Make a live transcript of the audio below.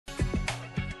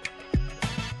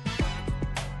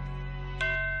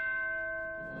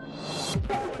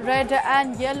Red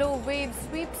and yellow wave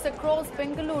sweeps across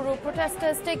Bengaluru.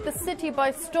 Protesters take the city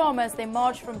by storm as they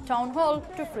march from Town Hall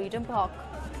to Freedom Park.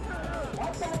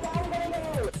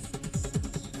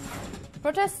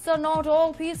 Protests are not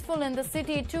all peaceful in the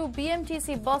city. 2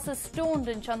 BMTC buses stoned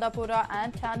in Chandapura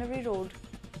and Tannery Road.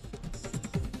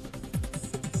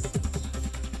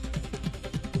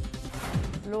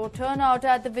 Low turnout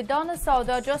at the Vidhana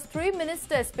Saudha. Just 3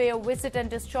 ministers pay a visit and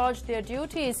discharge their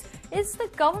duties. Is the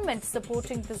government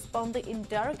supporting this band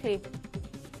indirectly?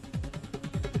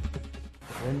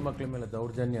 ಹೆಣ್ಮಕ್ಳ ಮೇಲೆ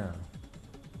ದೌರ್ಜನ್ಯ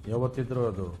ಯಾವತ್ತಿದ್ರೂ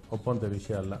ಅದು ಒಪ್ಪಂತ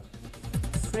ವಿಷಯ ಅಲ್ಲ.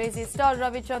 Crazy star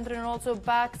Ravichandran also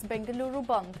backs Bengaluru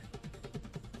Bandh.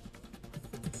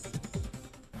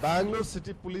 Bangalore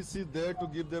City Police is there to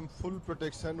give them full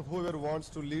protection. Whoever wants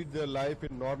to lead their life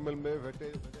in normal way.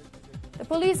 The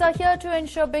police are here to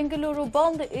ensure Bengaluru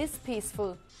Bandh is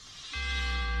peaceful.